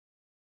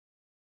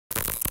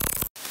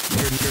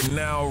You're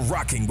now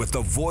rocking with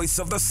the voice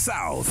of the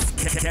South.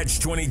 Catch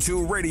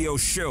 22 radio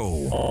show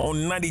on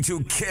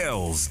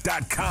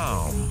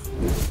 92kills.com.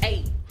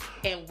 Hey,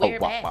 and we're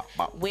back.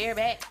 We're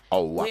back.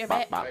 We're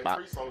back.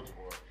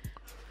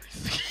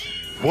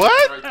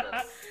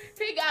 What?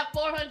 He got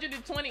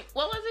 420.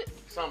 What was it?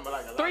 Something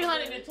like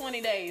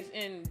 320 days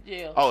in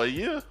jail. Oh, a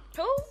year?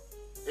 Who?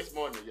 It's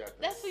more than that.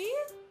 That's a year?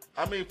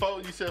 I mean,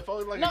 you said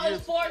 4 like No, a year?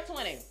 it's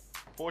 420.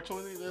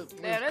 420?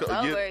 That's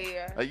over a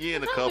year. A year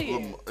and a That's couple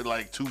over of,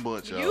 like 2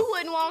 months, y'all. You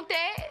wouldn't want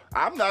that.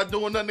 I'm not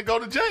doing nothing to go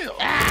to jail.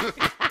 That's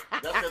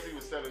because he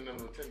was selling them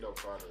Nintendo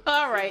products.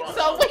 All right,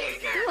 so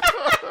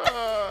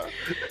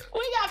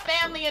we got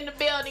family in the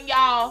building,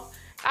 y'all.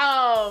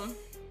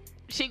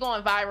 She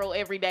going viral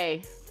every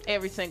day,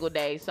 every single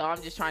day. So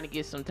I'm just trying to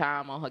get some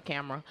time on her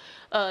camera.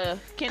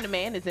 Ken the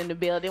Man is in the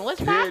building. What's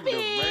poppin'?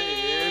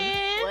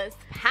 What's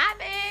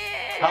poppin'?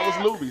 How was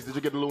Luby's? Did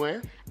you get the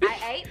Luann?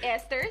 I ate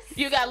Esther's.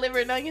 You got liver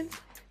and onions?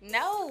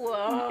 No.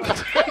 Who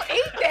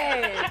eat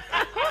that?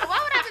 Why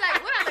would I be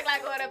like, what I look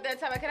like going up there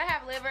talking about, can I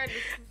have liver and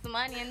some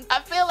onions? I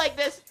feel like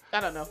this.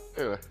 I don't know.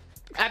 Anyway.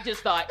 I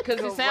just thought, because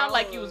it sounded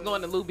like you was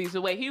going to Luby's the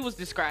way he was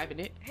describing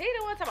it. He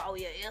the one talking about, oh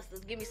yeah,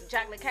 Esther's, give me some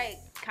chocolate cake.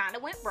 Kind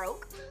of went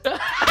broke. I was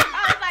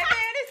like,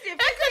 man, this shit.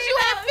 That's because you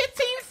have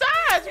 15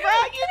 sides, bro.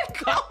 You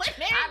going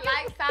there. I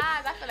like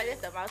size. I feel like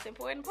that's the most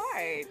important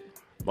part.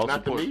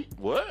 Not the meat?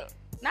 What?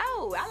 No,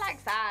 I like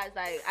sides.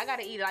 Like, I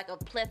gotta eat like a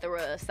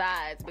plethora of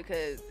sides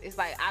because it's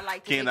like I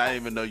like to. Ken, I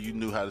didn't even know you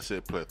knew how to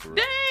say plethora.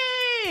 Dang.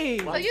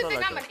 So you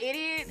think I'm an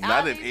idiot? Not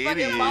All an these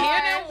fucking idiot. bars?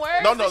 Hear them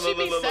words No, that she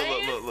be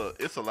saying? look.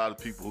 It's a lot of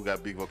people who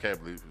got big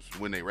vocabulary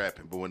when they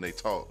rapping, but when they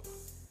talk.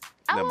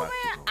 Oh, Never well,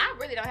 mind. man, I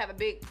really don't have a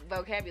big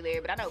vocabulary,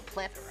 but I know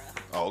plethora.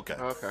 Oh, okay.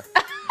 Okay.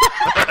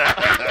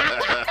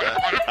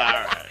 All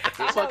right.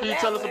 So can you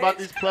tell us about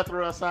these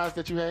plethora of signs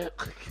that you had?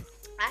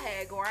 I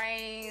had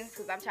grains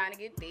because I'm trying to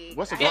get big.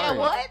 What's a I had grain?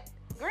 What?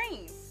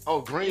 Greens.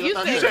 Oh, green. You I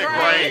thought said You said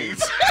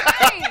grains.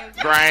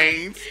 grains.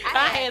 Grains. I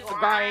had some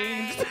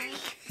grains.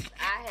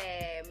 I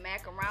had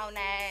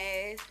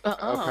macaronis.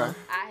 Okay.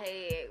 I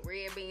had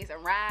red beans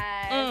and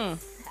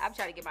rice. I'm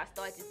trying to get my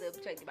starches up,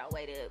 trying to get my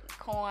weight up.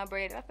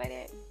 Cornbread. Did I say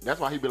that? That's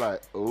why he be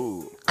like,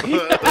 ooh.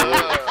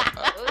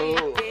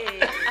 Ooh,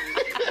 yeah.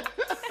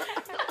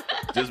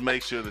 Just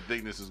make sure the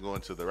thickness is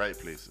going to the right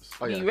places.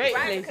 Oh, yeah. You right,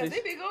 Right, because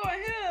places. they be going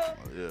here.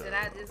 Yeah. Then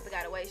I just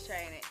got to waist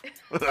train it.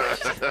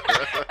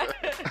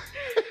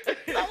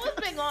 So what's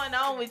been going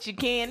on with you,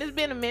 Ken? It's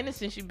been a minute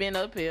since you've been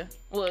up here.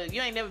 Well,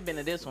 you ain't never been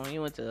to this one.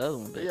 You went to the other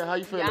one. But Yeah, how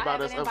you feel Y'all about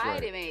us haven't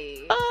invited upgrade?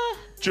 me.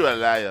 You a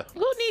liar.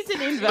 who needs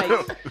an invite?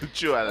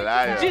 You a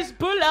liar. Just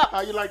pull up. How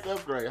you like the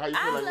upgrade? How you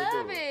feel I like love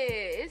we it.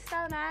 doing? It's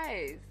so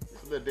nice.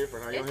 It's a little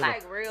different. How you It's feel?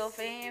 like real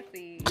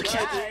fancy.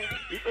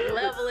 Y'all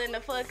leveling the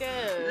fuck up.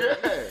 Yeah.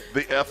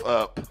 The F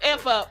up.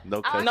 F up. No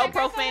Oh, cuss. No okay.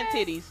 profane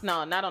titties.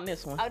 No, not on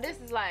this one. Oh, this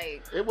is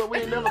like. We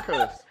ain't never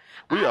cussed.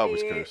 We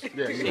always did. curse.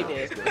 Yeah, She you know.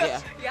 did.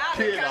 Yeah. Y'all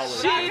Kid been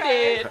always- She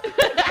did.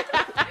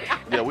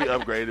 Yeah, we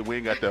upgraded. We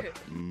ain't got the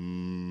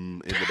in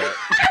the back.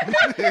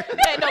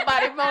 Ain't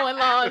nobody mowing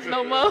lawns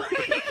no more.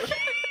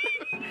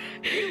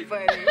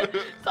 funny.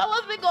 So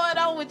what's been going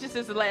on with you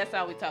since the last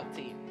time we talked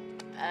to you?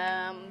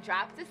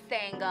 Dropped a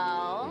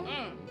single.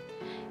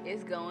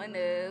 It's going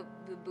up.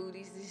 The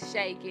booties is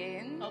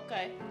shaking.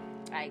 Okay.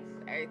 Like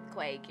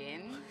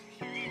earthquaking.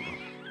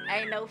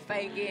 Ain't no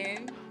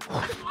faking.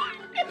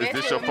 Is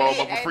this your form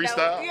of a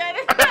freestyle? Yeah,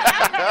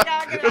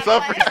 It's a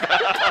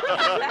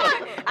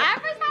freestyle. I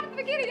freestyled at the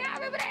beginning. Y'all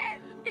remember that?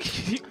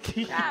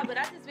 Nah, but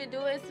I just been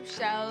doing some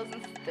shows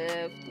and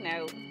stuff. You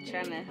know,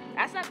 trying to.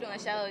 I stopped doing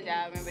shows.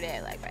 Y'all remember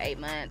that? Like for 8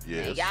 months.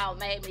 Yes. And y'all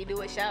made me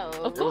do a show. Of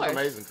It was course.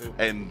 amazing too.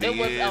 And It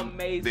was then,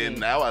 amazing. then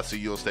now I see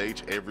you on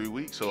stage every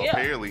week, so Yeah.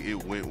 apparently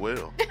it went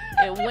well.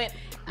 It went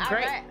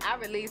great. I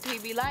released He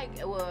Be Like.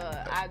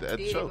 Well, I That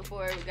did show. it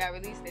before it got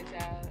released at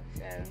y'all.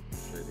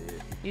 So.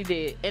 You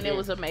did. And it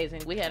was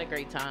amazing. We had a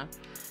great time.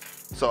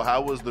 So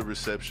how was the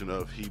reception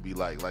of He Be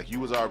Like? Like you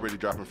was already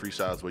dropping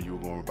freestyles where you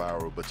were going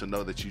viral, but to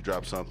know that you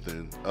dropped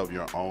something of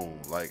your own,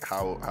 like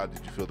how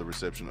did you feel the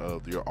reception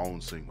of your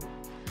own single?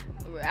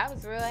 I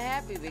was real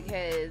happy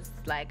because,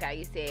 like how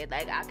you said,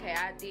 like, okay,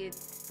 I did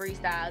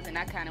freestyles and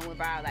I kind of went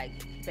viral, like,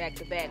 back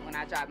to back when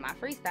I dropped my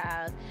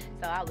freestyles.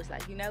 So I was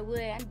like, you know what?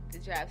 I need to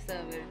drop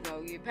something that's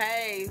going to get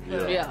paid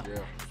for. Yeah.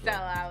 So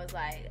I was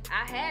like,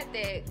 I had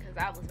that because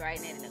I was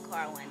writing it in the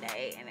car one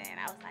day. And then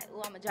I was like,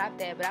 oh, I'm going to drop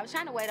that. But I was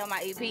trying to wait on my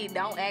EP.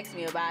 Don't ask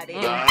me about it.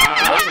 Why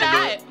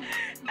not?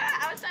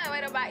 I was trying to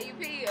wait on my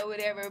EP or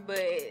whatever,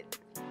 but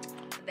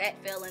that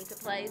fell into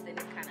place and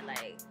it's kind of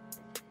like,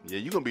 Yeah,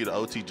 you gonna be the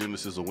OT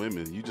Genesis of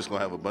women. You just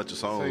gonna have a bunch of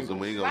songs and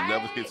we ain't gonna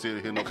never consider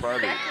hear no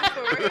project. That's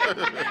for real.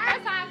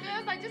 That's how I feel.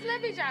 It's like, just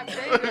let me drop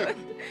singles.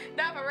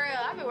 Not for real.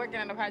 I've been working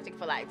on the project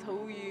for like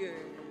 2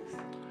 years.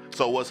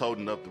 So what's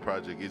holding up the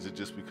project? Is it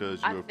just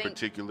because I you're think-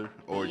 particular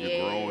or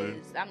you're growing?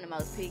 Yes, I'm the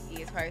most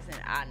pickiest person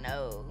I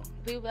know.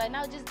 People be like,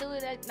 no, just do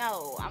it.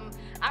 No,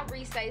 I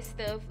re-say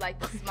stuff like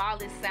the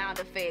smallest sound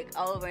effect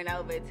over and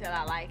over until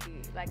I like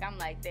it. Like I'm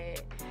like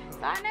that. So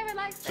I never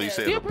like So you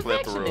stuff. said You're a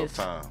plethora of perfectionist.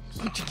 times.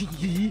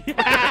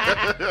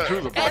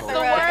 That's the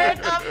word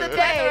of the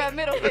day.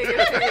 Middle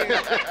finger too.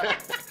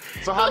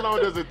 So how long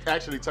does it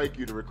actually take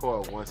you to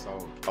record one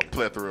song? A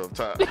plethora of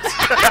times. It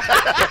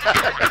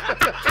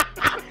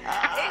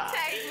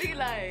takes me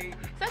like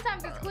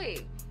sometimes it's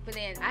quick, but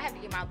then I have to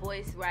get my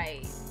voice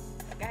right.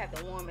 Like I have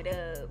to warm it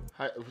up.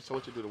 So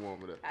what you do to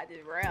warm it up? I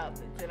just rap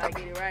until I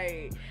get it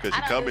right. 'Cause you I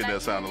don't come do in there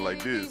sounding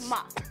like this.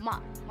 Ma.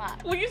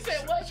 When you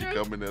said what, You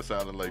Drew? come in there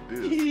sounding like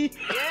this.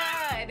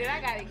 Yeah, and then I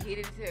gotta get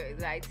it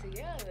together. I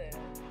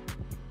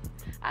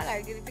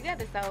gotta get it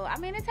together. So I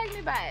mean, it takes me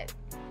about.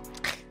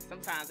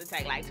 Sometimes it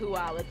take like 2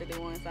 hours to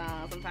do one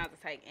song. Sometimes it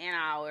take an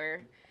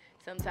hour.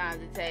 Sometimes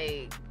it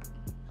take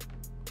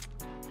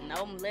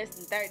less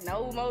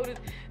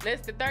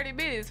than 30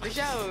 minutes for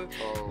sure.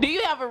 Do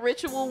you have a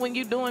ritual when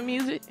you doing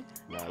music?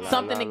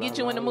 Something to get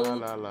you in the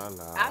mood?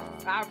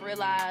 I've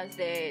realized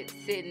that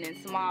sitting in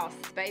small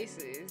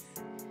spaces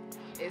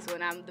is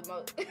when I'm the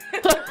most.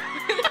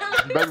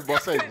 Baby boy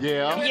say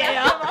yeah.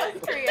 Yeah. I'm the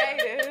most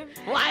creative.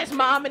 Why is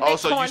mom in Oh, that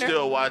so corner? you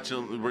still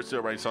watching? We're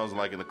still writing songs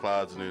like in the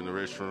closet, and in the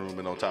restroom,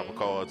 and on top of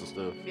cars and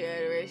stuff. Yeah,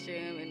 the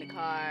restroom, in the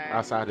car.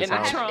 Outside In this the I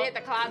house. trunk. haven't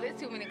did the closet. There's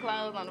too many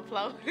clothes on the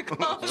floor. The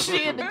clothes.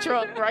 She in the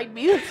truck, right?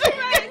 Music.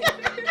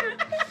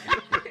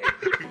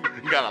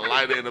 You got a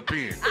lighter and a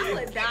pen. I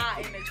would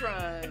die in the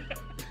trunk.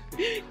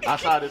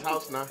 Outside this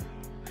house now.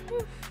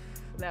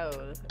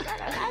 No.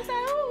 I said,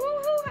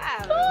 ooh,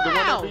 how? The one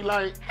that Wow. be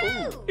like,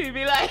 ooh. He'd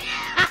be like,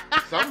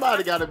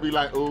 Somebody gotta be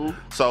like, ooh.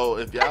 So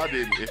if y'all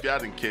didn't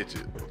catch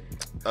it,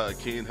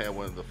 Ken had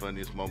one of the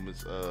funniest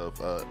moments of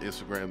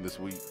Instagram this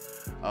week.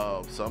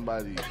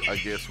 Somebody, I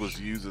guess, was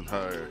using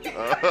her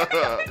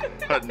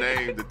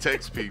name to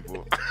text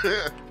people,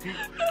 and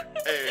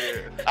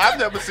I've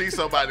never seen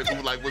somebody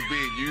who like was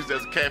being used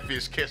as a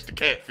catfish catch the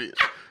catfish.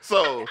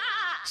 So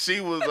she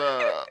was.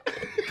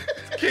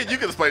 Ken, you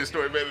can explain the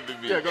story better than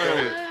me. Yeah, go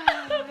ahead.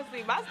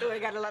 See, my story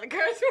got a lot of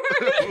curse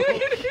words. well,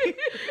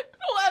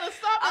 to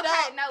stop it Okay,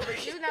 out. no,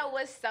 but you know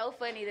what's so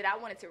funny that I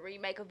wanted to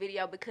remake a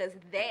video because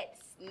that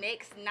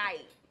next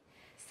night,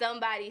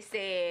 somebody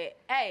said,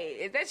 "Hey,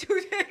 is that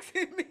you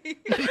texting me?"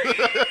 I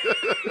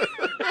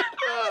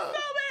was so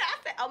mad. I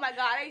said, "Oh my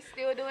God, they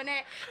still doing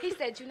that?" He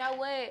said, "You know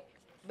what?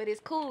 But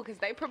it's cool because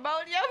they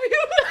promote your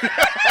music."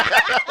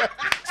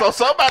 So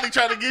somebody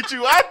trying to get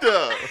you out there.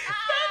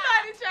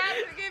 Somebody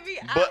trying to get me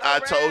out. But I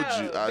around told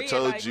being you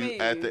like me.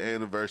 at the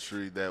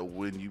anniversary that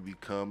when you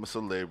become a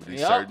celebrity,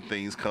 Yep. certain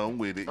things come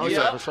with it. Oh, You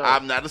yeah, say, for sure.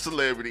 I'm not a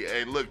celebrity,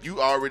 and look, you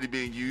already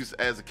being used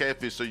as a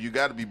catfish, so you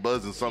got to be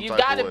buzzing some You type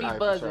gotta of be way. for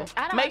buzzing. sure.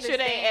 I don't Make sure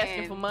they ain't understand.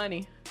 asking for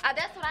money.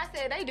 That's what I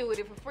said. They do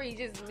it for free,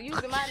 just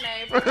using my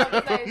name for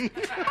conversation.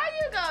 How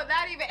you gonna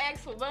not even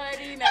ask for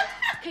money? No.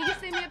 Can you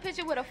send me a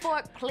picture with a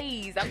fork,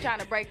 please? I'm trying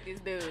to break this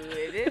dude.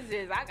 It's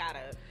just I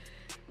gotta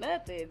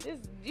nothing.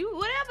 Just you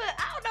whatever.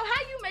 I don't know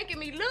how you making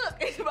me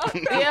look.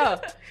 Yeah.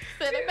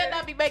 So they better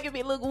not be making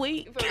me look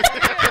weak. For real,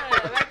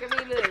 making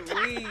me look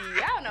weak.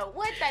 I don't know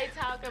what they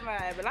talking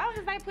about, but as long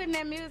as they putting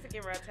that music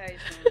in rotation.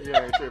 Yeah,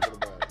 I ain't tripping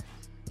about it.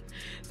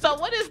 So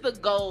what is the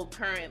goal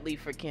currently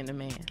for Ken the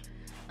Man?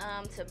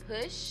 To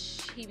push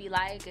He Be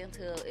Like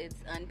until it's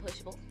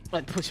unpushable.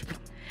 Like push.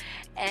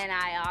 And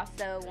I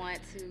also want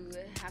to,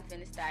 I'm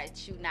finna start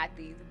shooting out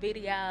these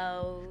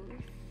videos.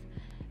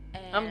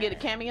 And I'm getting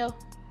a cameo.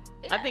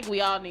 I think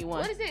we all need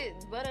one. What is it?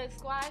 Butter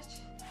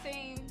squash?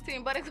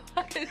 Team butter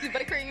squash?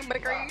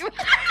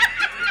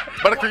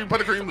 Buttercream.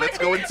 Buttercream, let's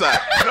go inside.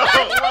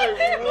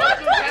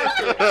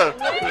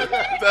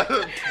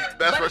 No,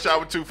 that's Rush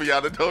Hour 2 for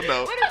y'all that don't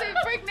know. What is it?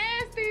 Freak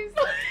Nasties?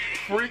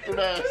 Freak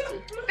nasty.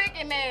 Thick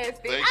and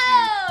nasty. Thank you.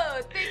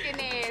 Oh, thick and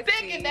nasty.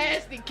 Thick and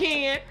nasty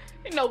Ken.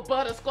 You know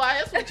butter squash.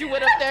 That's what you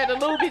went up there to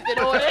Luby's and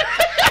ordered.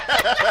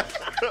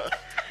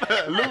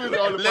 Louis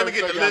on the Let me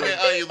get the lemon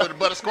onions with the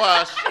butter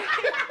squash,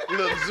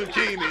 little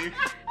zucchini.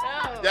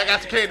 Oh, Y'all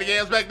got some candy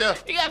yams back there?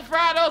 You got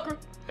fried okra.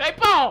 Hey,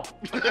 Paul.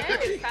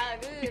 that is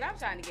kind of good. I'm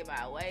trying to get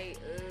my weight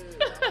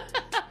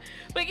up.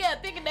 But yeah,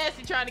 Thick and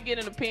Nasty trying to get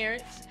an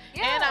appearance.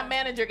 Yeah. And our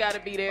manager got to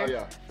be there. Oh,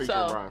 yeah. Featuring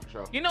So, Brian, for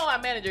sure. you know who our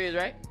manager is,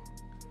 right?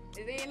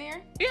 Is he in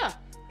there? Yeah.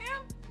 Yeah.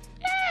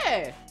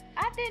 Yeah.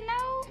 I didn't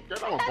know. Girl,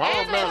 I'm a And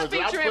bomb it's manager.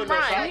 I'm featuring putting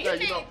Brian. that You out there,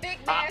 mean you know. thick,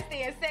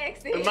 nasty, and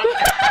sexy.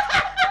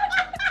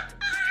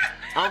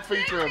 I'm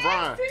featuring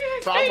Brian.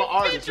 So I'm an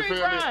artist, you feel me?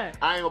 Brian.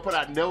 I ain't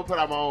gonna never put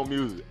out my own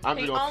music. I'm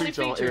He just gonna only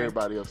feature on featuring.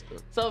 everybody else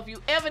stuff. So if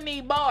you ever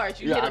need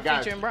bars, you Yeah, hit I a got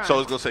featuring you. Brian. So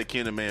it's gonna say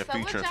Ken the Man So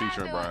what featuring y'all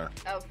doing? Brian.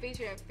 Oh,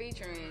 featuring.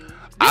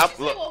 I, you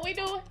see look, what we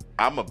doing?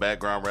 I'm a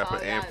background rapper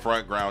Oh, and yeah.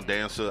 front ground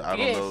dancer. I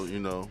don't Yes. know, you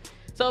know.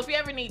 So if you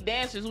ever need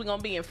dancers, we're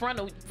gonna be in front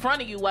of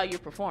you while you're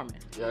performing.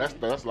 Yeah,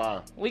 that's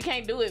live. We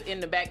can't do it in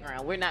the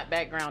background. We're not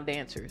background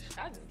dancers.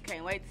 I just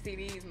can't wait to see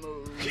these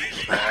moves.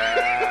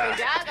 'Cause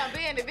y'all gonna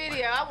be in the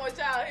video. I want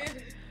y'all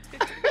in.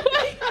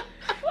 Wait,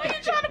 Why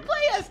you trying to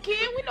play us,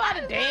 kid? We know how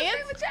to dance.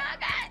 See what y'all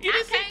got. You I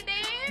didn't see- can't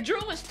dance. Drew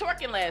was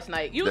twerking last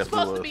night. You was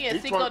Definitely supposed to be in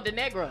was. He Cinco twerked- de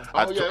Negro. Oh,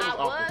 yeah, it was I off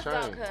was the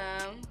gonna chain.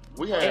 come.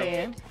 We had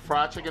And?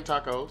 fried chicken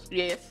tacos.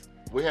 Yes.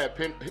 We had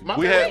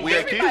We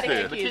had kids Everybody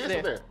there. had the kids kids there.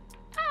 were there.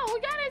 Oh,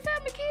 y'all didn't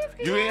tell me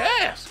kids. You ain't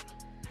asked.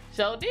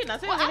 So didn't I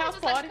said Well, it was a I house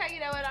was just party? like, you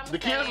know what I'm The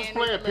kids was saying?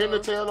 playing It's a pin the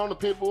little- tail on the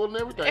pit bull and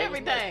everything.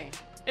 Everything.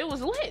 It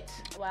was lit.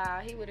 Wow,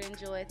 he would have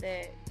enjoyed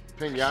that.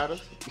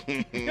 Pinatas.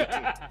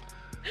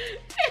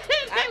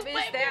 I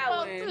missed that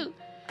one.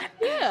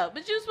 Yeah,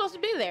 but you were supposed to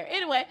be there.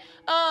 Anyway,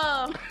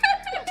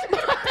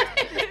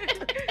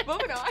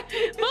 Moving on.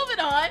 moving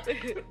on.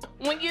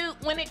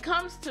 When it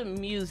comes to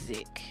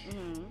music,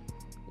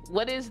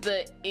 what is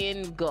the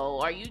end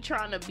goal? Are you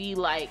trying to be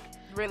like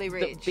Really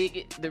rich.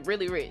 the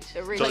really rich?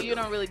 The rich. So you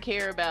don't really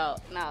care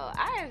about. No,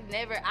 I have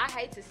never. I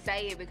hate to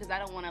say it because I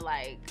don't want to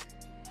like,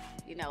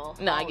 No,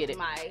 I hold get it.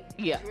 my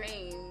Yeah.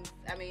 dreams.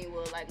 I mean,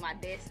 well, like my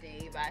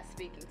destiny by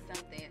speaking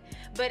something.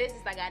 But it's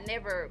just like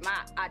my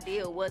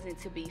ideal wasn't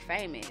to be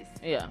famous.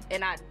 Yeah.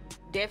 And I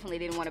definitely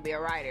didn't want to be a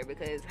writer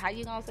because how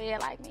you gonna say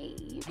it like me?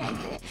 You can't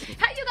say it.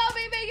 How you gonna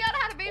be me? You don't know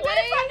how to be What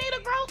me. if I need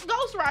a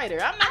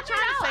ghostwriter? I'm not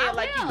trying to say it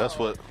like you. That's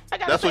what. I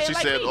gotta That's what say she it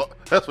like said. me.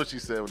 That's what she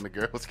said when the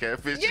girl was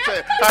catfish. She Yeah.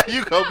 said, "How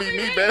you gonna be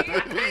me better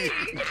than me?"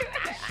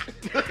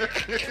 No,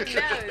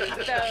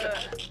 so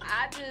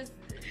I just,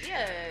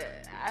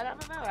 I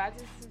don't know. I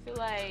just feel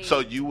like. So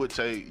you want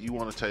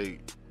to take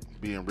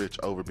being rich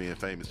over being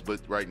famous,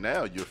 but right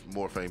now you're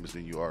more famous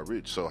than you are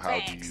rich. So how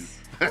do you?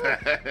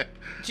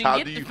 You how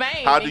get do the you?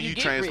 fame, How then do you you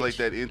get translate rich.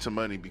 that into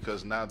money?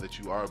 Because now that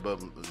you are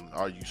above,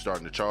 are you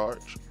starting to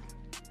charge?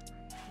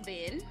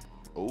 Ben.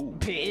 Oh,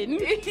 Pin.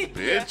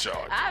 big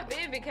charge. I've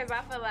been because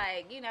I feel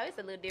like, it's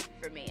a little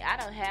different for me. I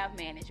don't have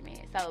management.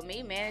 So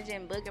me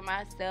managing, booking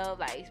myself,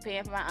 like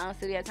paying for my own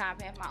studio time,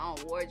 paying for my own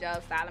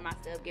wardrobe, styling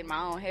myself, getting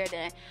my own hair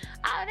done,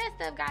 all that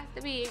stuff got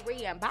to be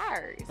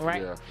reimbursed.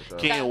 Right. Yeah, for sure.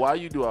 Ken, why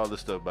you do all this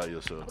stuff by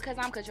yourself? Because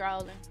I'm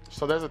controlling.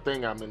 So that's the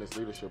thing. I'm in this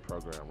leadership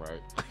program,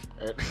 right?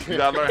 And You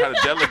gotta learn how to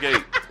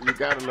delegate. you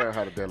gotta learn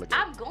how to delegate.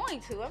 I'm going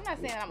to. I'm not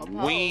saying I'm opposed.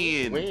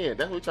 When? When?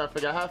 That's what we trying to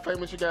figure out. How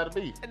famous you gotta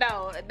be?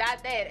 No,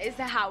 not that. It's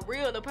how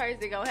real the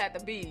person gonna have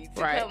to be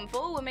to Right. come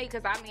fool with me.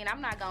 Because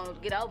I'm not gonna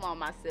get over on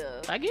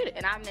myself. I get it.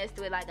 And I messed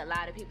with like a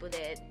lot of people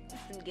that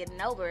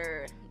getting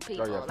over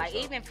people. Oh, yeah, for like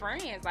sure. even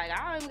friends. Like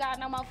I don't even got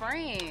no more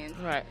friends.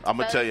 Right. I'm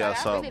gonna So tell it's y'all like,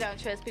 I something. really don't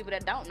trust people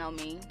that don't know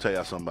me. Tell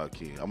y'all something about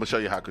Ken. I'm gonna show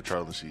you how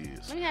controlling she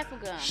is. Let me have some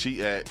gum.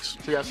 She acts.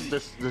 See, I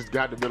just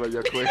got the middle of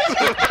your question.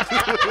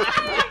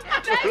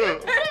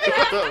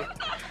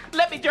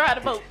 Let me drive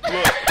the boat.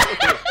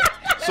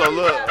 So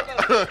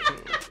look,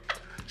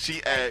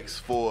 she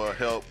asked for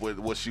help with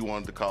what she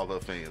wanted to call her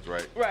fans,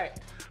 right? Right.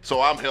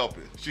 So I'm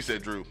helping. She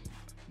said, "Drew,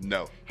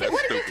 no, that's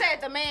What did you stupid." say?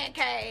 The man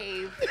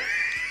cave.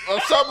 Or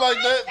something like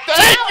that.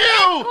 Thank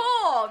No, you.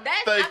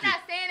 That's cool. Thank I'm you. not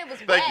saying it was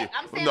Thank whack. you.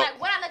 I'm saying No. like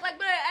what I look like.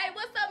 But hey,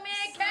 what's up,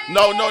 man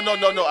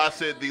cave? No. I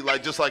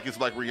said just like it's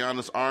like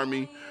Rihanna's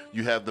army.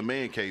 You have the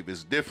man cave.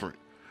 It's different,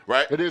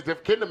 right? It is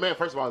different. Kid the Man,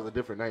 first of all, is a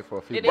different name for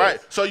a female. Is. Right.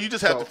 So you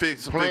just have So, to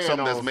fix playing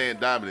something that's on- man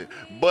dominant.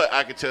 But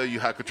I can tell you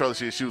how controlling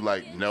she is. She was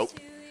like, nope.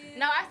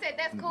 No, I said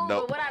that's cool.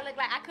 Nope. But what I look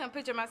like, I couldn't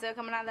picture myself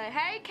coming out like,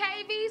 hey,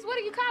 KVs, what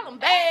do you call them?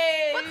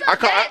 Hey. What's up,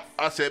 bats?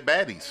 I said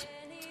baddies.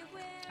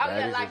 Oh,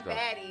 yeah, Baddies like is dope.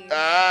 baddies.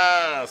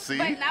 Ah, see?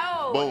 But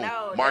no, Boom.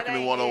 no, that Marketing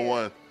ain't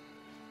 101.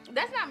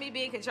 That's not me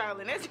being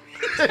controlling. That's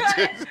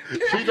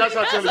She just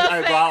trying to tell me, That's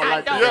hey, what bro, I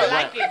I'm don't saying. like I that. don't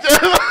like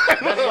it.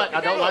 That's like,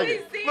 I don't like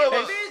it. See, Look, the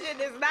look.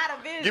 vision is not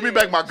a vision. Give me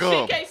back my She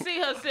gum. can't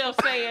see herself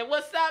saying,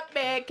 "What's up,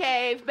 man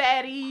cave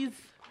baddies?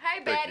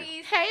 Hey, Thank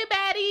baddies. Hey,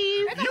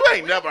 baddies." You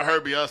ain't never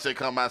heard Beyonce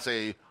come out and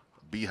say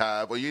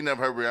Beehive, or you ain't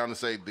never heard Rihanna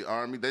say the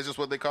army. That's just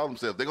what they call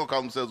themselves. They gonna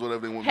call themselves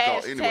whatever they want to be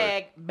called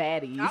anyway. Hashtag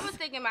baddies. I was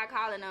thinking about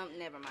calling them.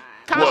 Never mind.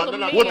 Call What,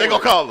 them what they men.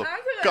 gonna call them? I'm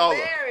too Call them.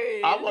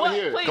 embarrassed. I want What? to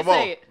hear it. Please Come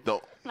say on. it.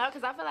 Don't. No,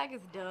 because I feel like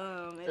it's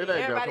dumb. And It ain't dumb,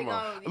 everybody come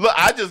on. gonna. Look,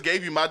 I just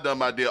gave you my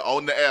dumb idea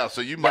on the air,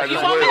 so you might You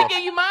as want me well. to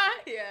give you mine?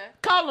 Yeah.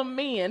 Call them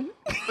men.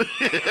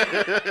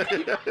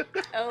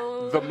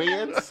 Oh. The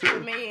men's?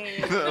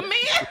 Man. The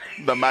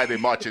men. The mighty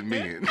marching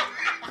men.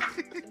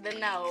 The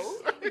no.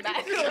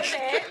 Not doing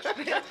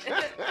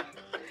that.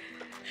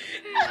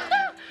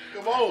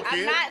 Come on, I'm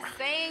kid. not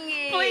saying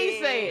it. Please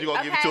say it. You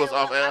gonna give it to us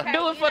off air? Okay,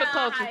 Do it for you the know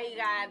culture. How you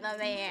got the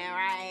man,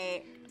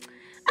 right?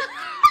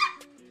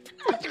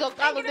 You gonna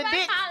call them the Thinking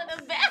dick? about calling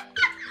them back.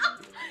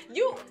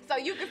 So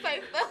you can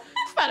say stuff.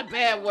 It's not a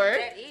bad word.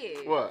 That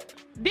is. What?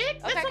 Dick.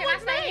 That's Okay, can I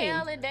someone's say name.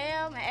 hell and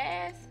damn and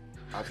ass?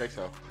 I think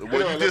so. Well,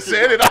 Anyway, you let's just keep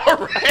said going. it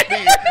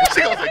already.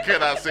 She gonna say,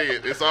 "Can I say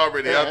it?" It's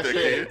already Yeah, out there,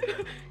 that's it.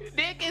 kid.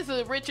 Dick is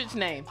a Richard's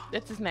name.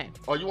 That's his name.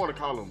 Oh, you want to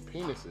call them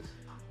penises?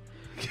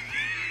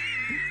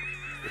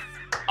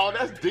 Oh,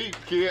 that's deep,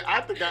 kid.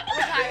 I think Look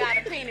how I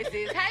got the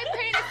penises. Hey,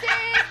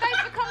 penises.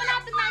 Thanks for coming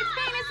out tonight,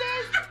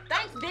 penises.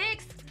 Thanks,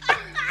 dicks.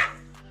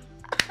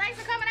 Thanks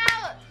for coming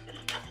out.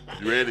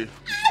 You ready?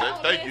 Oh,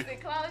 Thank you. listen,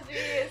 close your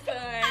ears, son.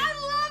 I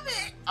love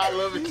it. I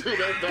love it too.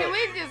 That's Can dope.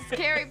 we just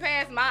carry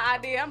past my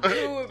idea? I'm too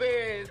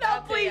embarrassed. No,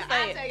 I'll please tell say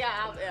y'all. I'll it. tell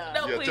y'all out there.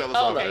 No, Yeah, please. tell us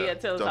off Okay, air. yeah,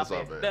 tell us Tell off us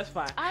air. off air. That's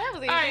fine. Oh, that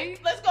was easy. All right,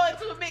 let's go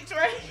into a mix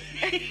right.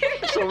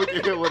 So we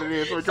can hear what it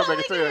is. So we come So back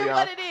we and can tell hear y'all.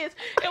 what it is.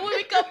 And when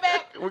we come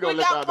back, We're gonna we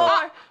let got y'all know.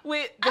 more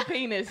with the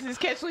penis. It's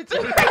Catch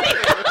 22.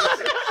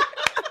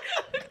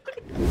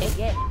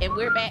 And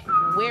we're back.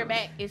 We're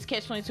back. It's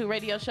Catch 22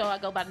 Radio Show. I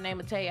go by the name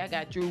of Tay. I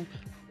got Drew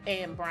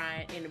and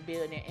Brian in the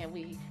building, and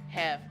we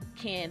have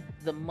Ken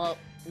the Muck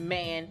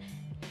Man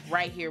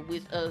right here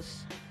with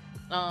us.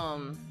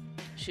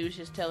 She was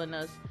just telling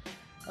us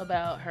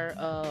about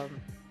her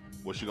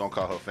What she gonna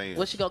call her fans?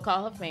 what she gonna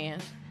call her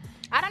fans.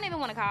 I don't even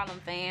want to call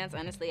them fans.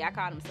 Honestly, I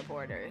call them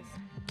supporters.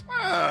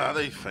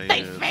 They fans.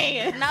 They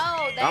fans.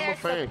 No, they I'm a are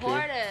fan, kid.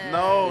 supporters.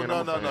 No, Yeah, no,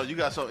 I'm a no, fan. no. You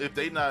got so if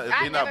they not I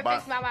buying. never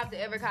fixed my mouth to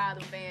ever call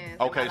them fans.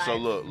 in Okay, my so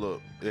life.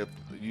 look. If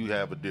you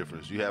have a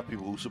difference, you have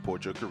people who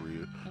support your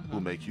career, who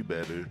make you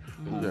better,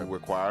 who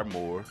require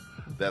more.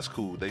 That's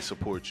cool. They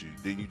support you.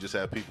 Then you just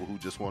have people who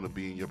just want to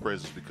be in your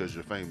presence because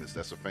you're famous.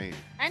 That's a fan.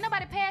 Ain't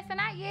nobody passing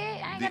out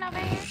yet. I ain't got no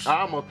fans.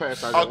 I'm gonna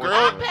pass out. A that one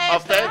girl, time. a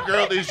fat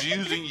girl is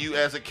using you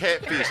as a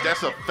catfish.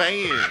 That's a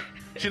fan.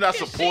 She not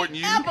supporting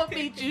she you. ever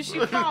beat you, she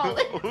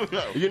falling.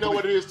 You know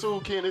what it is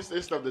too, Ken? It's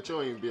stuff that you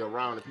don't even be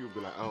around, and people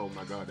be like, "Oh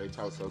my God, they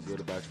talk so good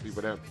about you."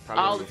 People that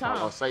probably All don't the even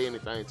time. or say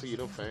anything to you.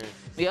 Them fans.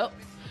 Yep.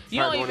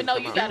 You Probably don't even won't know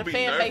even you come got out. a People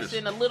be fan nervous. base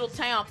in a little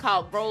town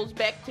called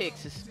Roseback,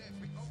 Texas.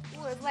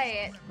 Who is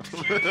Lad?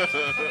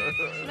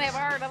 Never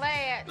heard of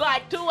Lad.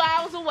 Like 2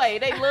 hours away.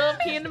 They love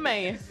Ken the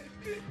Man.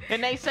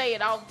 And they say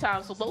it all the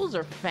time. So those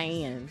are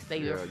fans. They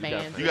Yeah, are you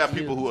got fans. You got of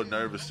people who are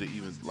nervous to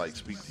even like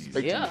speak to you.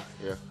 Speak to Yeah.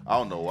 you. Yeah. I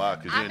don't know why,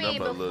 cause you I ain't mean, nothing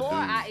but a little before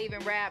dude. I even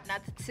rap,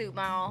 not to toot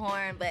my own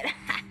horn, but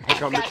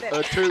come got the-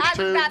 that, toot, I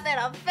toot. got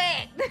that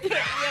effect. You know,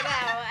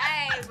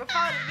 hey, before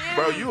the music.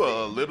 Bro, you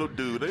a little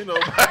dude. Ain't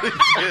nobody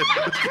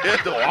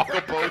scared to walk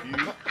up on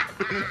you.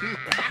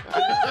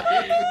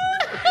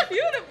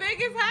 You the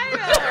biggest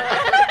hater.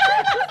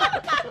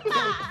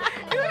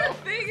 You the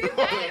biggest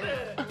hater.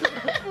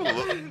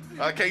 Look,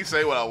 I can't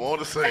say what I want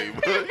to say,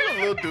 but you a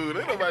little dude.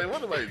 Ain't nobody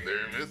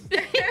nervous.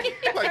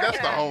 Like that's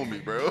the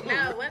homie, bro.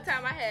 No, one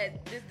time I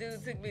had this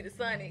dude took me to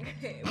Sonic.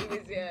 We was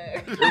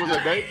It was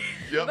a date.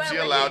 Yep, But she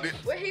when allowed he, it.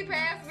 When he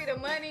passed me the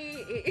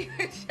money, he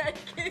was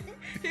shaking.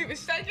 He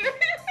was shaking. Hey,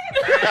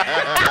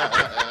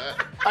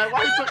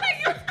 why you took?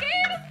 You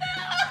scared of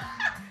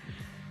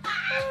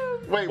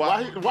Wait,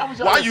 why was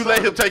y'all? Why in you let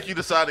him Sonic? take you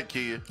to Sonic,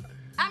 kid?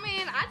 I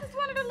mean, I just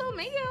wanted a little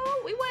meal.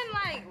 We wasn't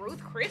like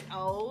Ruth Chris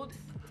old.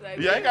 Like,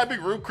 Yeah, I ain't got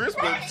big Ruth Chris,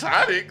 but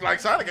Sonic, like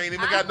Sonic ain't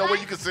even got nowhere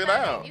you can sit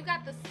down. You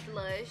got the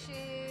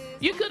slushes.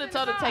 You could have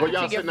told her to take Were her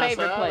y'all to your sitting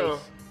favorite outside, place.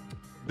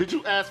 or did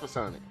you ask for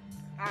Sonic?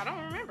 I don't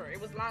remember.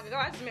 It was long ago.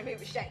 I just remember he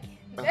was shaking.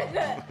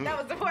 that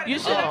was the point. You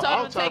of should have the I'm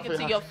told her to trying take to her to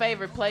figure your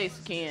favorite place,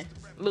 Ken.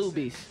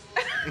 Luby's.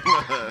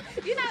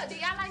 You know, do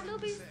y'all like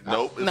Luby's?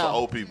 Nope, it's No. for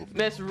old people.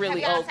 That's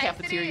really Have y'all old tasted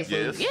cafeteria it? food.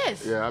 Yes.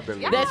 Yes. Yeah, I've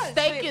been. Yeah. That Y'all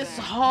steak tripping. is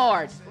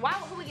hard.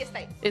 Who would get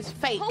steak? It's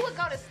fake. Who would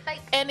go to steak?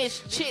 And it's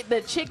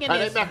the chicken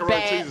Hey, is that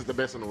macaroni bad. cheese is the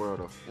best in the world,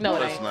 though. No, it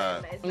That's ain't.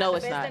 not. No, the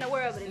it's best not. in the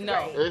world, but it's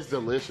No. great. It's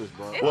delicious,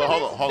 bro. Well,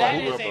 hold That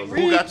on. is a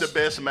Who got the reach.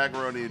 best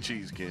macaroni and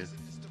cheese, Ken?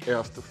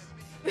 Esther.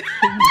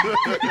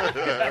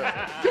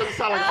 Just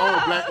sound like an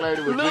old black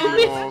lady with Louis.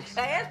 big arms.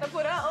 They asked to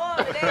put her on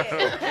to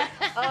that.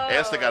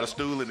 Esther got a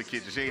stool in the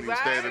kitchen. She ain't even Right.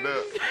 standing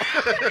up.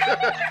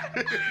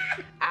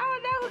 I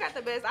don't know who got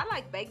the best. I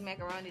like baked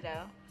macaroni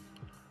though.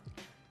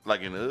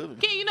 Like in the oven?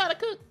 Ken, you know how to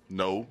cook?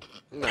 No.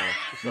 No.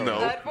 No.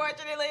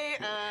 Unfortunately,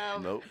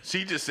 No.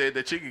 She just said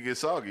that chicken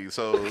gets soggy.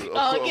 So, of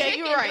Oh, course- yeah,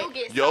 you're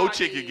right. Your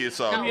chicken gets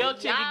soggy. Your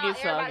chicken gets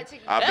everybody soggy.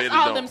 chicken I gets bet That's it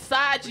all don't. them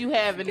sides you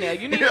have in there.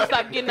 You need to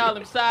stop getting all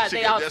them sides. They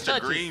Chicken, all that's the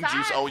touchy. green Sides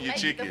juice on your make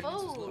the chicken.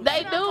 food. They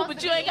You're not do, supposed but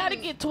to you ain't be got to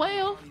eating- get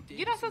 12.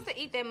 You're not supposed to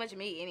eat that much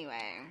meat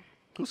anyway.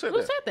 Who said Who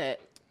that? said that?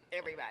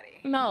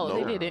 Everybody. No,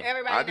 No. they didn't.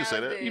 Everybody I just say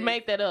knows that. this. You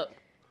made that up.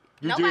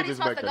 You did Nobody's just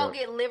supposed make to that go up.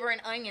 get liver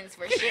and onions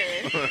for sure. So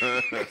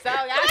y'all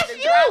That's should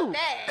you. drop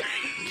that.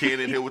 Ken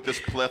in here with this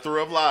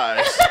plethora of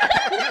lies.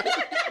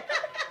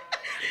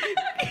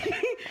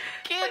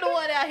 Ken the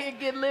one out here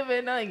getting liver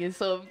and onions.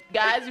 So,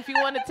 guys, if you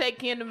want to take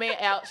Ken the Man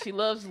out, she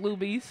loves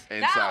Luby's.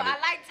 And No, Sonic. I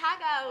like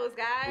tacos,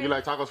 guys. You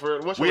like tacos for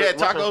real? We had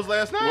tacos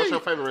last night. What's your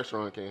favorite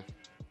restaurant, Ken?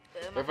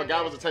 My If a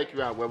guy was favorite- to take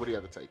you out, where would he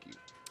have to take you?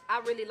 I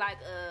really like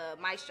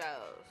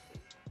Maestro's.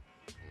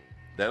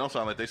 That don't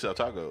sound like they sell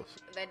tacos.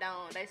 They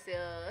don't. They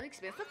sell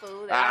expensive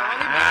food. They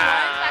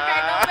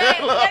Ah. only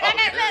big ones. I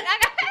can't go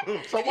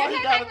back. So why You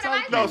he can't gotta take me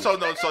take to you?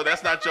 No, so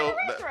that's not your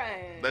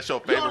that's your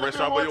favorite only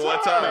restaurant, been but one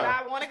one time. time.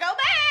 I want to go back.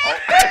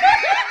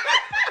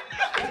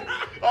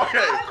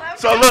 Okay.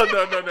 So look,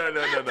 no.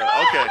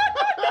 Okay.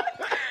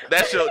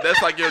 That's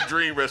like your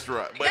dream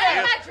restaurant. But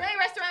That's my dream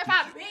restaurant if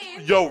I've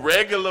been. your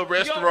regular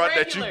restaurant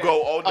that you regular.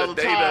 go on All the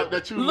the day time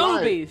that you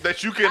like. Luby's.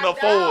 that you can I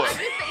afford. I used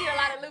to eat a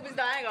lot of Luby's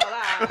though, I ain't gonna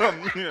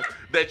lie.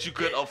 That you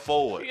could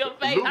afford. Your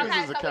favorite. Luby's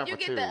Okay, is a so when you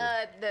get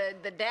cafeteria.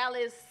 the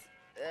Dallas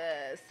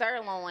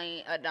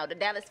sirloin, no, the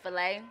Dallas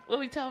filet, What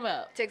we talking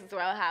about? Texas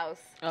Roadhouse.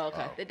 Oh,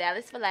 okay. The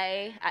Dallas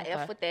filet, I Okay.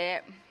 F with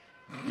that.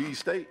 You eat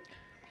steak.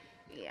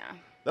 Yeah.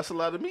 That's a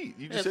lot of meat.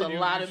 You just That's said a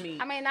lot of meat.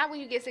 I mean, not when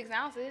you get 6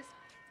 ounces.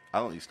 I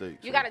don't eat steak.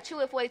 You so. gotta chew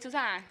it 42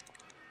 times.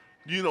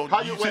 You know, How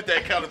you you sit went-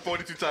 that counted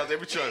 42 times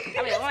every chunk.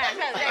 I mean,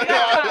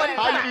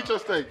 How you eat your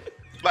steak?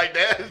 Like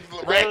that is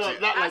ratchet.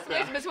 Not I like switch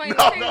that. between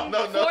No,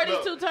 the two. no.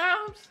 42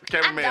 times?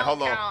 Cameraman, I don't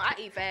hold on. count. I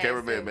eat fast.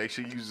 Cameraman, too. make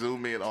sure you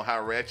zoom in on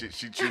how ratchet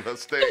she chew her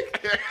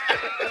steak.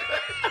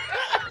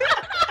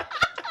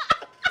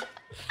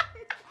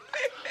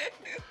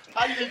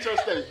 How you eat your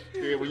steak?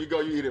 Yeah, when you go,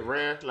 you eat it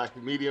rare, like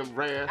medium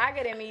rare. I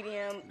get a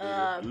medium,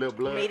 Little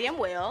blood. medium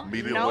well.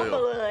 Medium no well.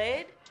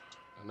 blood.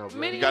 No, bro.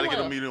 Medium You gotta get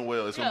a well. medium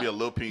well. It's gonna be a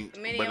little pink,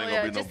 Medium but ain't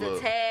well, gonna be no just a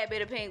blood. tad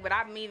bit of pink, but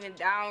I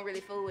don't really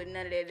fool with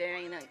none of that. There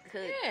ain't nothing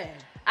cooked. Yeah.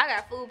 I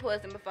got food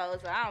poisoning before,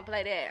 so I don't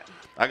play that.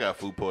 I got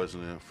food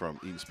poisoning from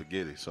eating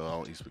spaghetti, so I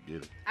don't eat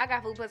spaghetti. I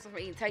got food poisoning from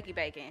eating turkey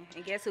bacon,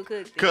 and guess who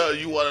cooked it? Cause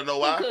you wanna know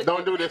why?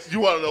 Don't do this. You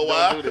wanna know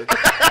Don't do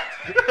why?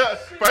 this.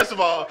 First of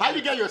all, How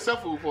you get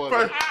yourself food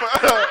poisoning?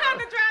 I had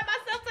to drive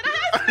myself to the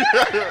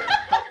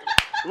hospital.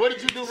 What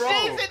did you do wrong?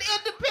 She's an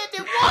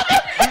independent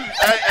woman.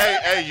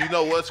 hey, you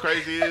know what's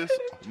crazy is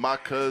my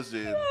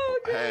cousin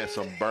had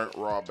some burnt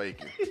raw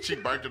bacon. She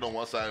burnt it on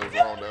one side, it was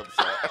raw on the other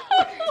side.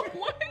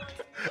 What?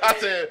 I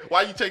said,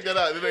 why you take that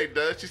out? It ain't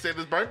done. She said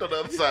it's burnt on the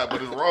other side,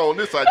 but it's raw on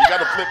this side. You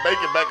gotta flip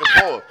bacon back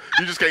and forth.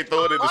 You just can't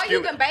throw it in the Or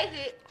you skillet. can bake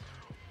it.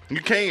 You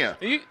can.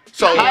 You-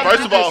 So How first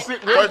you of all, just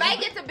sit- first,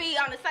 Bake it to be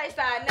on the safe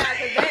side now.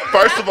 'Cause that-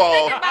 first I'm of all,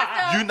 thinking about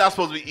stuff. you're not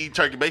supposed to be eating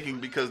turkey bacon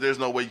because there's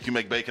no way you can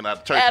make bacon out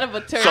of turkey. Out of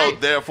a turkey. So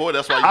therefore,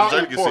 that's why you I'll use eat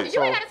turkey pork. six.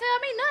 You ain't gotta tell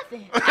me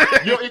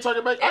nothing. You don't eat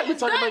turkey bacon? I eat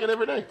turkey bacon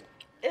every day.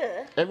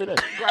 Ugh. Every day.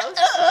 Gross.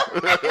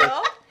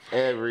 No.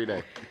 Every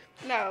day.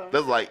 No.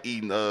 That's like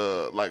eating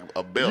like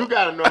a belt. You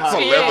gotta know That's how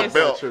a to leather Yes.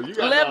 belt. You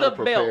gotta Leather know how to belt.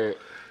 prepare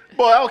it.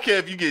 Boy, I don't care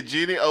if you get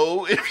Jenny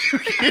O, if you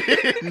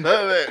get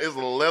none of that. It's a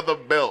leather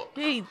belt.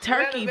 He eat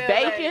turkey Little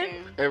bit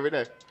bacon. Every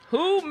day.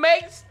 Who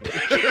makes?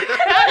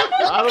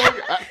 I don't.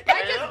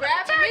 They just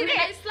grab the meat and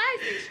they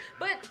slice it.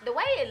 But the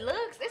way it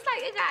looks, it's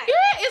like it got.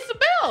 Yeah, it's a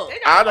belt.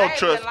 It got I don't waves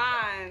trust- and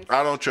lines.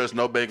 I don't trust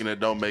no bacon that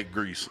don't make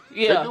grease.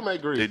 They Yeah. do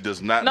make grease. It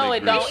does not No,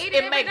 make it grease. don't. Eat It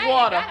every make day,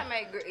 water. It gotta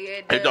make yeah,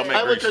 It don't does. make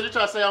Hey, grease. because you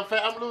try to say I'm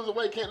fat, I'm losing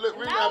weight, can't look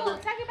really No,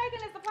 after. turkey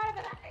bacon is the part of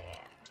the diet.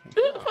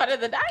 It's part of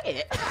the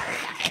diet.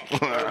 I mean,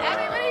 what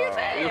are you You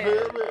saying?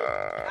 feel me?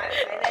 I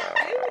didn't say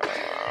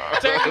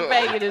that too. Turkey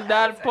bacon is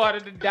not a part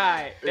of the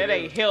diet. That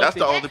ain't healthy. That's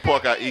the only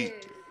pork I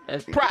eat.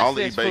 That's I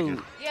only eat processed bacon.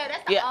 food. Yeah,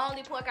 that's the Yeah.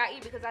 only pork I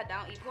eat because I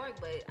don't eat pork,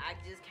 but I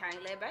just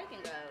can't let bacon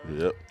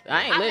go. Yep.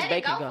 I ain't I let let it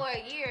bacon go go. for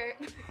a year.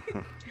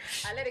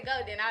 I let it go,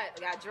 then I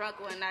got drunk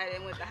one night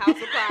and went to House of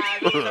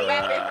Pies. It was a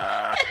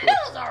rapid. It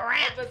was a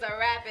rap. It was a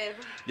rapid.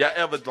 Y'all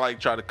ever like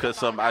try to cut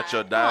something out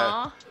your diet,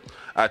 Aw.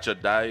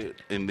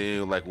 and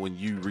then like when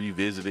you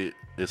revisit it,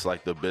 it's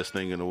like the best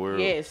thing in the world.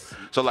 Yes.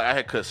 So like I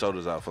had cut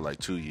sodas out for like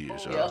 2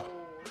 years, Yep. y'all.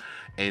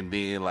 And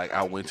then like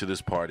I went to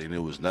this party and it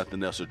was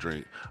nothing else to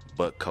drink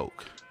but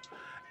Coke,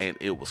 and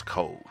it was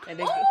cold. And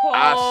then,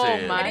 I oh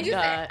said- my And then you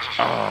God.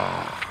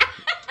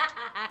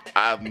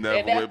 I've never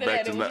And went after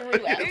back that, to it was that.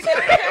 relapse.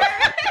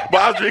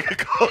 But I was drinking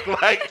Coke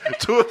like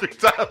 2 or 3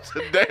 times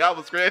a day. I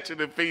was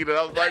scratching and feeding.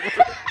 I was like,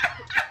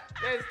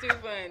 That's too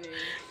funny.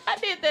 I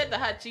did that to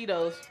hot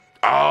Cheetos.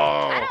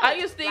 oh. I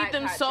used to eat like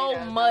them hot so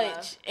Cheetos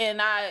much,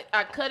 and I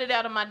cut it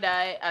out of my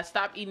diet. I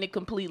stopped eating it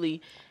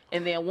completely.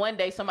 And then one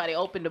day somebody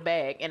opened the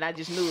bag, and I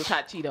just knew it was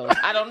hot Cheetos.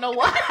 I don't know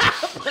why,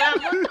 but I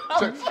looked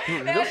over.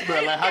 This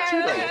smell like hot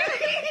Cheetos.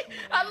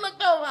 I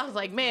looked over. I was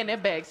like, man,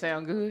 that bag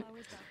sound good.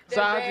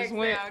 So I just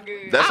went.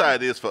 That's how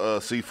it is for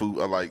seafood.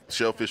 I like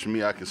shellfish. For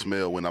me, I can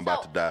smell when I'm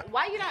about to die.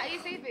 Why you not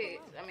eat seafood?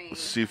 I mean,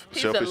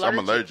 Shellfish, I'm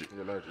allergic.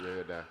 You're allergic,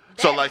 yeah, that.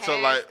 So that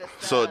has to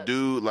so a suck.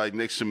 dude like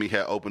next to me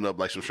had opened up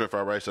like some shrimp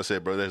fried rice. I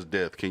said, bro, that's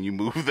death. Can you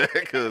move that?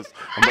 Cause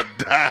I'm gonna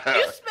You die.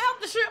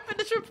 smelled the shrimp in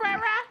the shrimp fried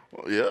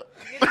rice? Yeah.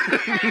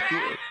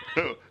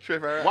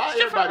 Shrimp fried rice. Why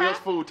Shrimp everybody fry.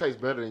 else's food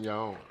tastes better than your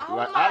own? Oh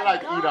Like my I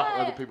like to eat off God.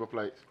 other people's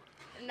plates.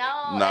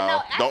 No, No,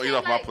 I don't eat feel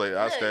off my like- plate.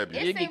 I'll look, stab you.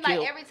 It You get seems like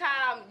killed. every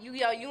time you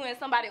and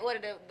somebody order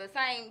the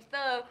same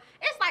stuff,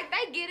 it's like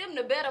they get him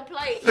the better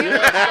plate.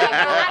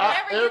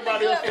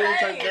 Everybody else's food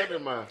tastes better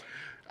than mine.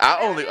 I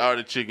only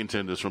order chicken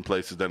tenders from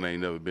places that I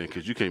ain't never been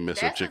because you can't mess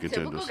up That's chicken a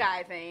typical tenders.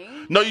 guy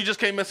thing. No, you just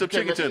can't mess up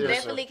can't chicken mess it up. tenders.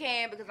 Yes, sir. Definitely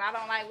can because I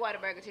don't like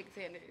Whataburger chicken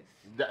tenders.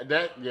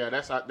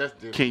 That's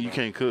different. You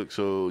can't cook,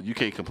 so you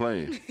can't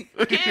complain.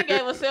 Ken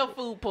gave herself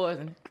food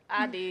poisoning.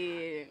 I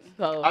did.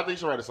 So I think you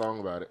should write a song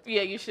about it.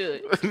 yeah, you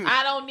should.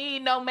 I don't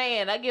need no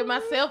man. I give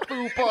myself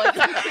food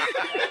poisoning.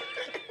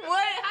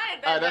 What? How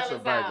did that That's a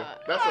sound? banger.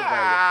 That's a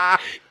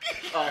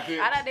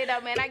banger. I done did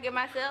that, man. I give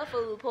myself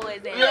food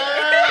poisoning.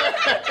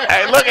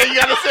 Hey, look, and you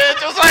gotta say it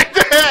just like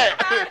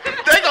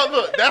that. They gonna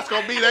look. That's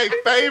gonna be their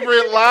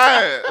favorite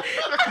line.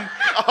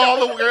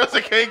 All the girls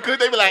that can't cook,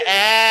 they be like,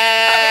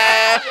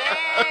 ah.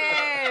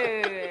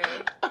 Yeah.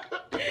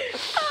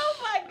 Oh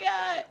my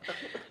God.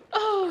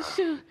 Oh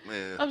shoot.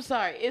 Man. I'm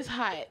sorry. It's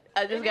hot.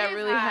 I just It got is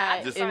really I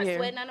hot just in started here.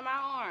 sweating under my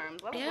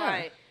arms. I was Yeah.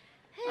 like,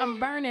 I'm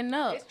burning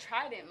up. this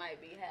trident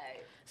might be hot.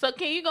 So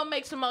can you go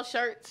make some more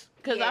shirts?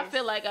 Cause I Yes.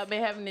 feel like I've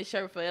been having this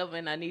shirt forever,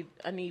 and I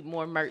need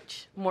more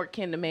merch, more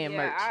Ken the Man Yeah,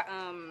 merch.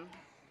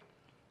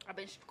 I've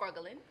been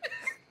struggling.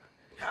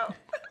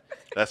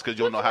 That's because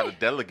you don't know how to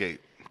delegate.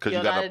 Because you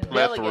know got how a to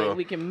plethora. delegate.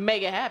 We can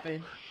make it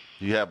happen.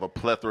 You have a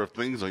plethora of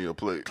things on your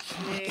plate.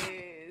 Yes.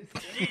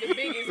 The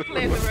biggest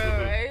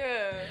plethora right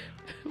here.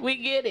 We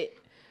get it.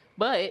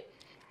 But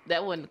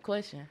that wasn't the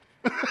question.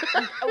 Well,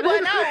 no,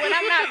 when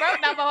I'm not broke,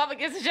 I'm gonna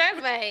get some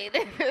shirts made.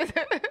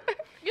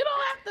 You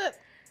don't have to.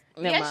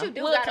 Never Yes, mind. you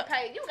do We'll gotta ta-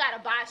 pay. You gotta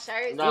buy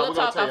shirts. No, We'll we're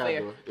gonna talk tell off you how to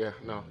air. do it. Yeah,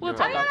 no. We'll you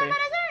talk don't off have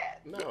air.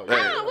 No, to. No,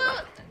 oh,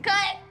 well,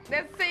 cut.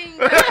 That's scene.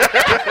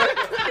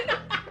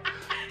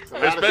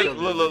 Especially,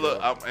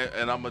 look,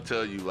 and I'm gonna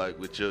tell you, like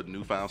with your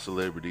newfound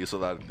celebrity, it's a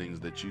lot of things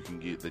that you can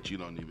get that you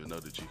don't even know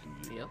that you can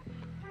get. Yep.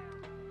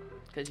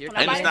 Because you're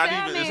And it's Nobody not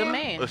tell even me. it's, He's a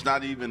man.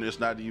 It's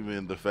not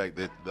even the fact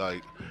that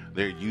like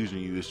they're using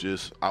you. It's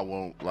just I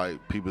want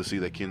like people to see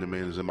that Kinder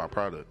Man is in my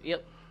product.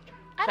 Yep.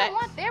 I Facts. don't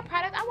want their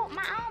product. I want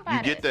my own You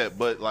product. get that,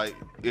 but like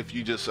if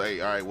you just say,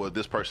 all right, well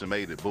this person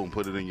made it, boom,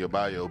 put it in your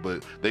bio.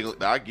 But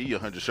I give you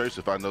 100 shirts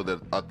if I know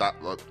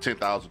that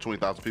 10,000,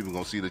 20,000 people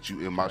gonna see that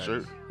you in my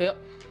shirt. Yep.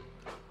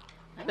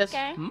 That's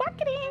Okay.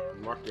 marketing.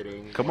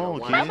 Marketing. Come on,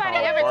 One kid. Nobody call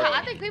ever talk. I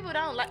marketing. think people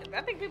don't like.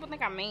 I think people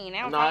think I'm mean. They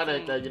don't No, talk it to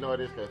ain't me. that. You know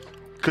what it is?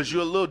 Cause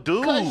you're a little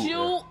dude. Because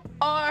you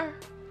are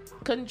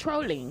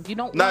controlling. You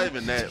don't Not want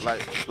even that.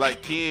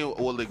 Like Ken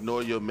will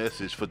ignore your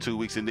message for 2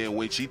 weeks, and then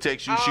when she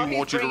texts you, Oh, she he's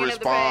wants you to bringing up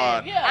the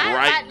respond past. Yeah.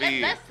 right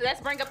then. Let's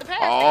bring up the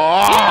past.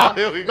 Oh,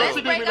 here we No, go. she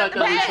did Break me up like the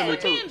that past. recently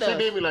too. Linda. She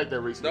did me like that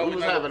recently. No, We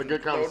was no, having a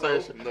good no,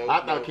 conversation. no, I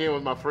thought no. Ken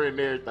was my friend and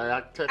everything.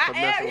 I text her I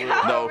messing am with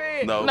her. No,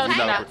 already. no, No, we she's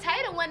not. not.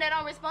 Tay the one that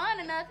don't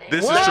respond to nothing.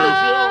 This What? is true.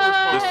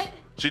 What?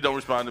 She don't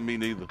respond to me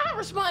neither. I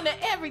respond to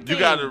everything. You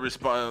gotta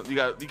respond. You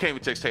can't even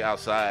text her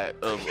outside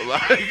of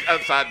like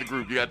outside the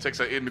group. You gotta text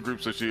her in the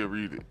group so she'll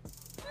read it.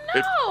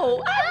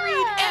 No, I read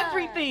Yeah.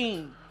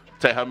 everything.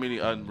 Tay, how many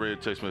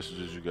unread text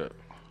messages you got?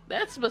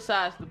 That's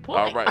besides the point.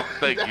 All right,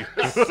 thank you.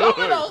 Some of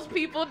those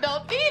people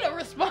don't need a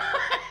response.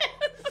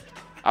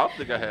 I don't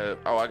think I had.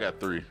 Oh, I got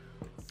 3.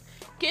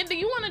 Ken, do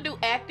you want to do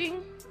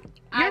acting?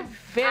 You're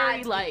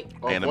very like.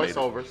 Oh, Animated.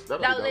 voiceovers.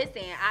 That'll No, be dope.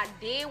 listen, I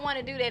did want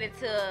to do that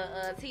until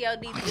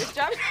TOD just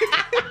dropped.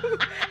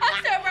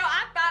 I said, bro,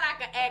 I thought I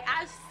could act.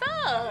 I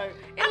suck.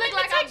 It looked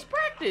like it takes It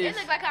practice.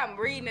 looked like I'm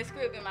reading the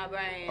script in my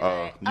brain.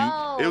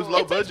 It was low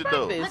It takes budget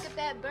though. practice. Look at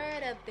that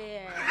bird up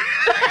there.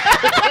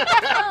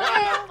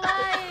 Oh, it's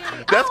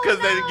like, That's because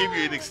oh, they didn't give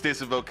you an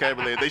extensive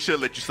vocabulary. They should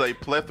let you say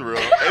plethora,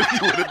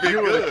 and you would have been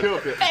You would have good.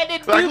 killed it. And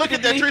it Like, look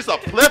at that beautifully- tree, it's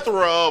a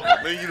plethora of them.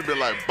 Then you'd have been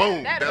like,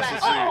 boom, That'd that's be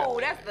what like, she oh,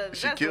 that's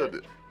She that's killed the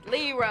it.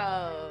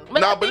 Leroy. But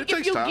Nah, I but think it if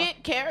takes you time.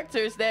 get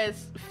characters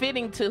that's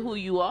fitting to who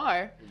you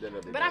are,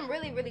 But I'm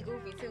really, really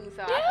goofy too,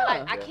 so I Yeah. feel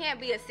like I can't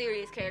be a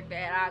serious character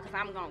at all because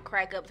I'm gonna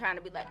crack up trying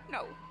to be like,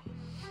 no,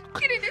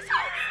 get in this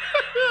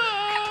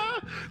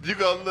house. You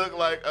gonna look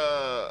like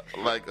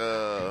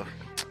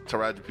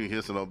Taraji P.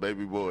 Henson on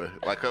Baby Boy.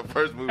 Like her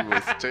first movie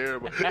was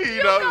terrible. He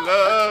don't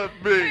love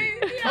me.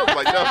 I was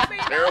like, that was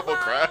a terrible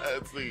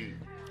crying scene.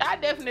 I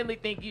definitely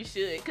think you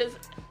should. Because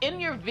in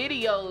your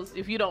videos,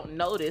 if you don't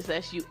notice,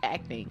 that's you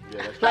acting.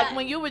 Yeah, that's Like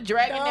when you were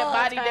dragging that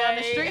body down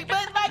the Okay. street.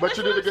 But, like, But that's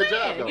you what did a I'm good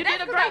job, saying. though. You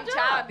did a great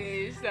job.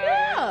 Childish. So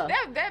Yeah.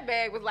 that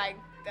bag was like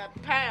a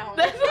pound.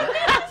 That's what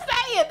I'm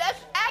saying.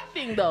 That's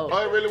acting, though.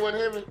 Oh, it really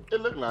wasn't heavy?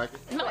 It looked like it.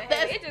 No, It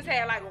that's, just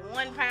had like a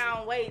 1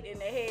 pound weight in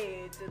the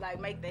head to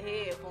like make the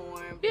head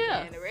form.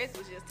 Yeah. And the rest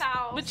was just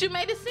tall. but you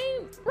made it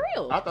seem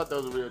real. I thought that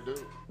was a real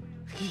dude.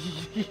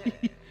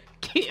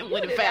 Kim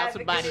went and did found have to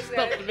somebody get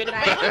stuffed his him in the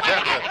ass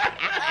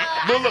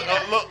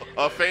bag. Look,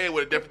 a fan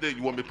with a different thing.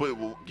 You want me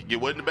to get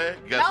what in the bag?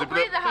 You gotta Don't zip it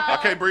breathe up? the hole. I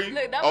can't breathe?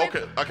 Look, don't Oh,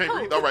 breathe. okay, I can't Cool.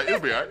 breathe. All right, it'll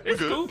be all right. We're It's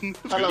good. cool. It's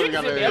How long good. you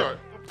got sit left? there.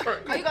 All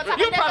right. Oh, you gonna talk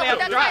You about probably have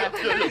to drive.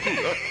 Yeah,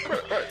 yeah, cool.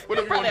 All right,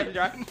 whatever you Probably want have to to do.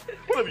 drive.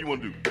 Whatever you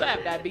want to do. I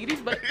have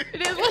diabetes, but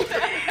it is what it is.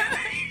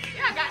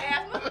 Yeah, I got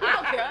asthma. I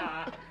don't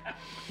care.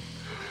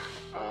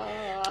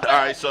 All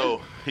right,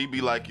 so he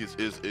be like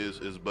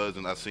is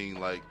buzzing. I seen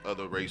like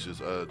other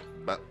races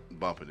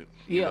bumping it.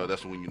 You Yeah. know,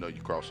 that's when you know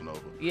you're crossing over.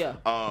 Yeah.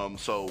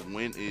 So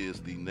when is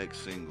the next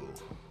single?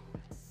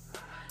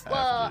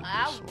 Well, after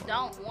I this one?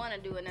 don't want to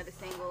do another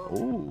single.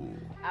 Ooh.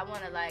 I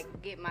want to like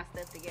get my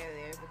stuff together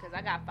because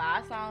I got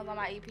 5 songs on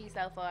my EP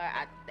so far.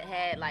 I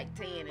had like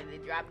 10 and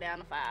it dropped down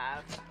to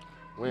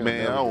 5.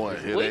 Man, I don't want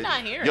to hear We that.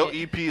 not hearing Your it.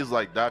 EP is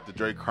like Dr.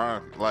 Dre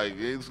crime. Like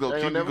it's gonna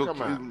They keep never you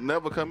come out.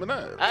 never coming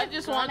out. I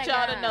just want Oh,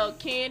 y'all to God. know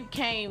Ken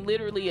came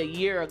literally a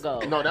year ago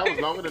No, that was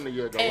longer than a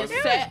year ago. and wasn't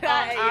it? sat Like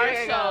on a our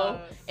year show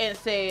ago. and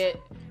said,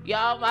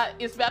 y'all,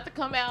 it's about to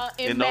come out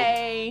in In no-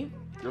 May.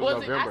 It was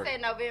Was it- November. I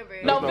said November.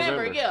 November,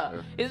 November. yeah.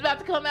 Yeah. It's about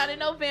to come out in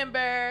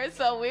November,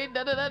 so we're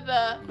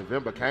da-da-da-da.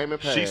 November came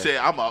and passed. She said,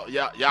 "I'm a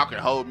y'all can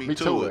hold me, me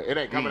to too. it." It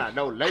ain't coming out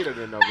no later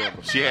than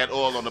November. She had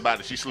oil on the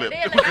body. She slipped.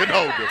 Then, It like, was I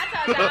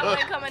told y'all I older.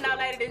 wasn't coming out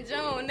later than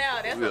June. Now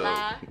that's a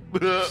lie.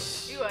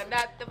 You are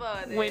not the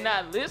bother. We're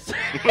not listening.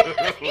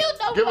 You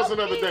know Give us what,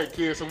 another Ken? date,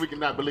 kid, so we can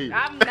not believe it.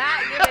 I'm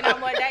not giving no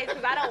more dates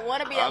because I don't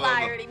want to be I a don't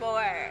liar know.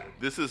 anymore.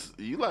 This is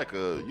you like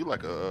a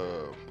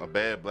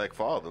bad black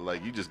father.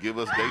 Like you just give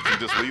us dates and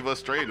just leave us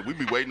stranded. We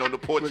be waiting on the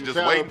porch and When just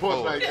Sarah waiting reports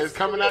for like, it. it's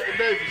coming out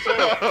today for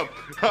sure.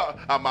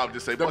 I'm out to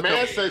say, The boy,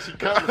 man come, said she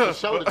coming for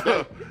show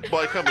today.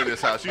 boy, come in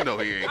this house. You know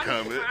he ain't I'm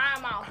coming.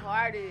 trying my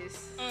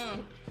hardest.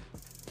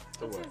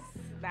 So what?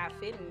 It's not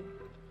fitting.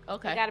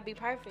 Okay. It gotta be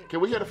perfect. Can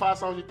we hear the 5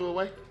 songs you threw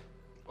away?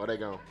 Or they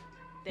gone?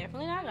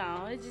 Definitely not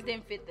gone. It just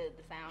didn't fit the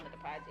sound of the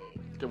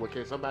project.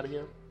 Can somebody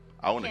hear 'em?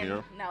 I want to hear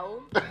him.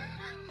 No.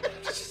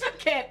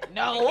 Can't.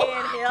 No.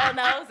 And hell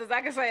no, since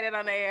I can say that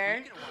on the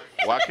air.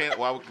 Why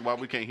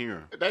we can't hear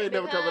him? They ain't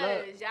never coming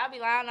out. Because y'all be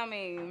lying on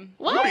me.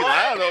 What? We be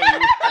lying on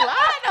you.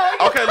 Lying on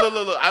you. Okay,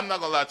 look. I'm not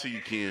gonna lie to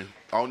you, Ken.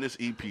 On this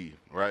EP,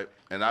 right?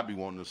 And I be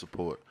wanting to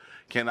support.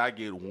 Can I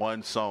get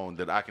one song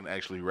that I can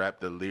actually rap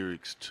the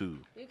lyrics to?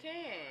 You can.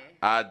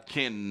 I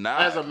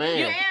cannot. As a man.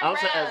 You ain't I'm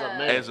saying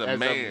right. As a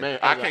man. As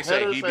I a can't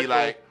say he be heterosexual-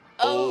 like,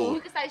 Oh,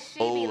 you can say she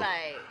oh. be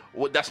like.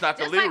 Well, that's not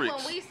Just the lyrics.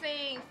 like when we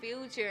sing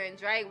Future and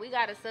Drake, we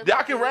got to substitute.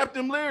 Y'all can rap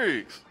them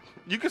lyrics.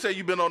 You can say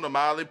you been on the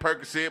Molly,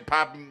 Percocet,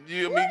 popping.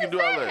 You know what I mean? You can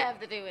do all that. have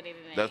to do with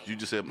anything? That's you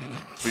just said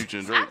Future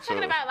and Drake. I'm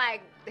talking about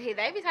like they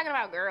be talking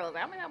about girls.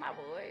 I'm talking about my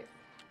boys.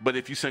 But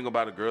if you sing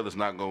about a girl, it's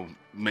not gonna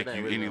make It ain't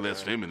you really any no less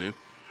rap. feminine.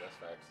 That's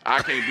facts.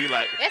 I can't be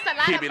like. It's a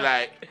lot He of be them.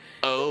 like,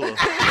 oh, You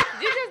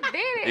just did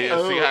it.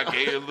 yeah. See how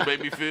gay it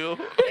made me feel.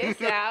 It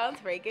sounds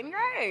freaking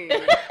great.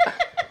 I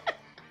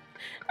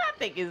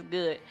think it's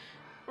good.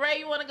 Ray,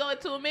 you want to go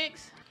into a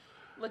mix?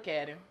 Look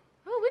at him.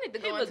 Ooh, we need to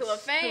He go into a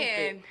looks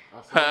fan.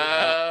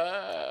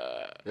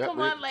 Yep, Come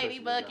we- on,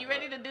 Ladybug. You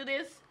ready to do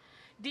this?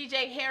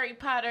 DJ Harry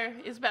Potter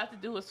is about to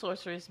do a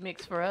sorceress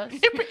mix for us.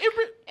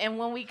 And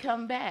when we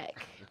come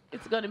back,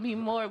 it's going to be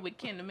more with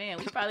Ken the Man.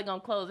 We're probably going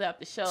to close out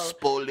the show.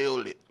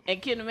 Spoiled it.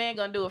 And Ken the Man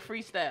going to do a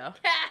freestyle.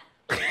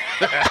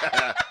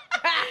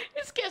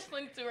 It's Catch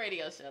 22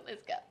 Radio Show.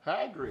 Let's go.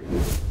 I agree.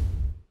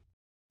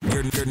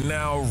 You're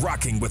now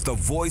rocking with the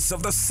voice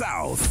of the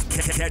South.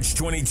 Catch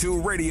 22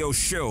 Radio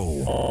Show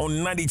on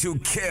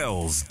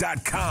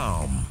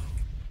 92kills.com.